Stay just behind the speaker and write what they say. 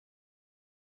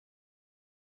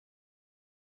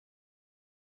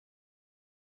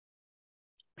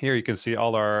here you can see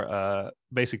all our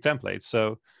basic templates.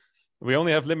 So we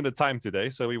only have limited time today,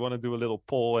 so we want to do a little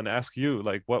poll and ask you,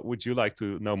 like, what would you like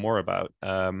to know more about?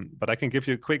 But I can give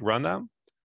you a quick rundown.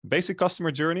 Basic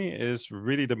customer journey is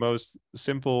really the most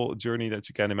simple journey that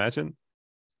you can imagine.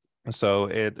 So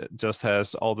it just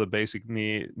has all the basic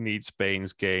needs,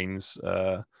 pains, gains,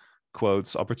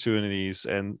 quotes, opportunities,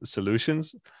 and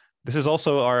solutions. This is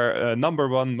also our number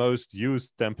one most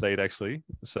used template, actually.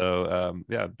 So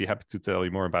yeah, I'd be happy to tell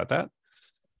you more about that.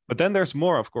 But then there's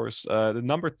more, of course. The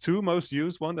number two most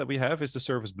used one that we have is the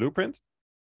service blueprint.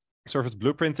 Service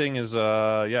blueprinting is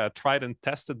a tried and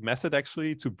tested method,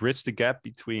 actually, to bridge the gap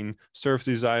between service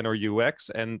design or UX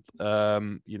and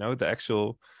the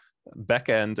actual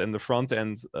backend and the front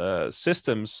end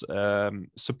systems,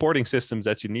 supporting systems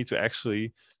that you need to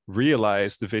actually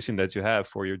realize the vision that you have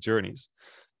for your journeys.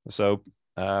 So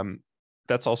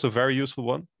that's also a very useful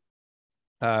one.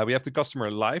 We have the customer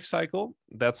life cycle.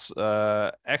 That's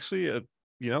actually a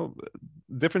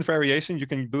different variation. You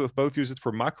can both use it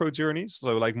for macro journeys,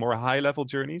 so like more high level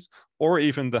journeys, or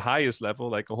even the highest level,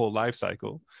 like a whole life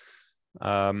cycle.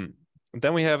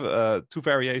 Then we have two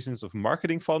variations of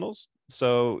marketing funnels.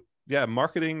 So yeah,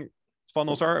 marketing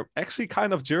funnels are actually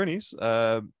kind of journeys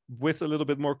with a little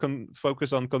bit more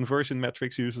focus on conversion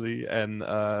metrics usually, and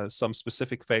some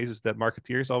specific phases that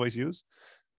marketeers always use.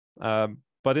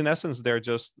 But in essence, they're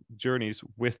just journeys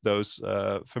with those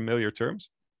familiar terms.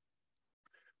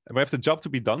 And we have the job to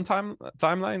be done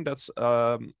timeline. That's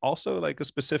also like a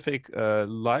specific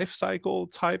life cycle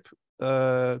type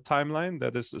timeline.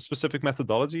 That is a specific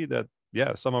methodology that,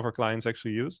 some of our clients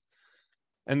actually use.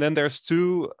 And then there's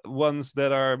two ones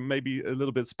that are maybe a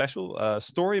little bit special.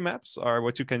 Story maps are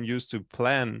what you can use to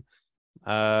plan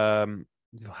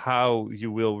how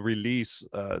you will release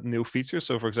new features.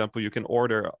 So for example, you can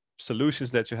order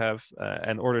solutions that you have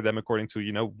and order them according to,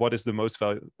 what is the most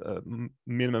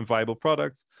minimum viable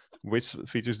product, which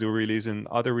features do release in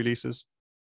other releases.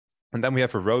 And then we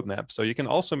have a roadmap. So you can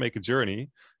also make a journey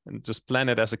and just plan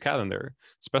it as a calendar,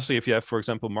 especially if you have, for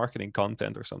example, marketing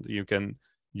content or something. You can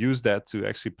use that to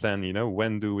actually plan,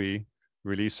 when do we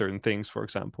release certain things, for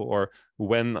example, or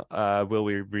when will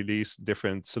we release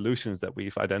different solutions that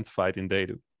we've identified in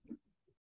TheyDo.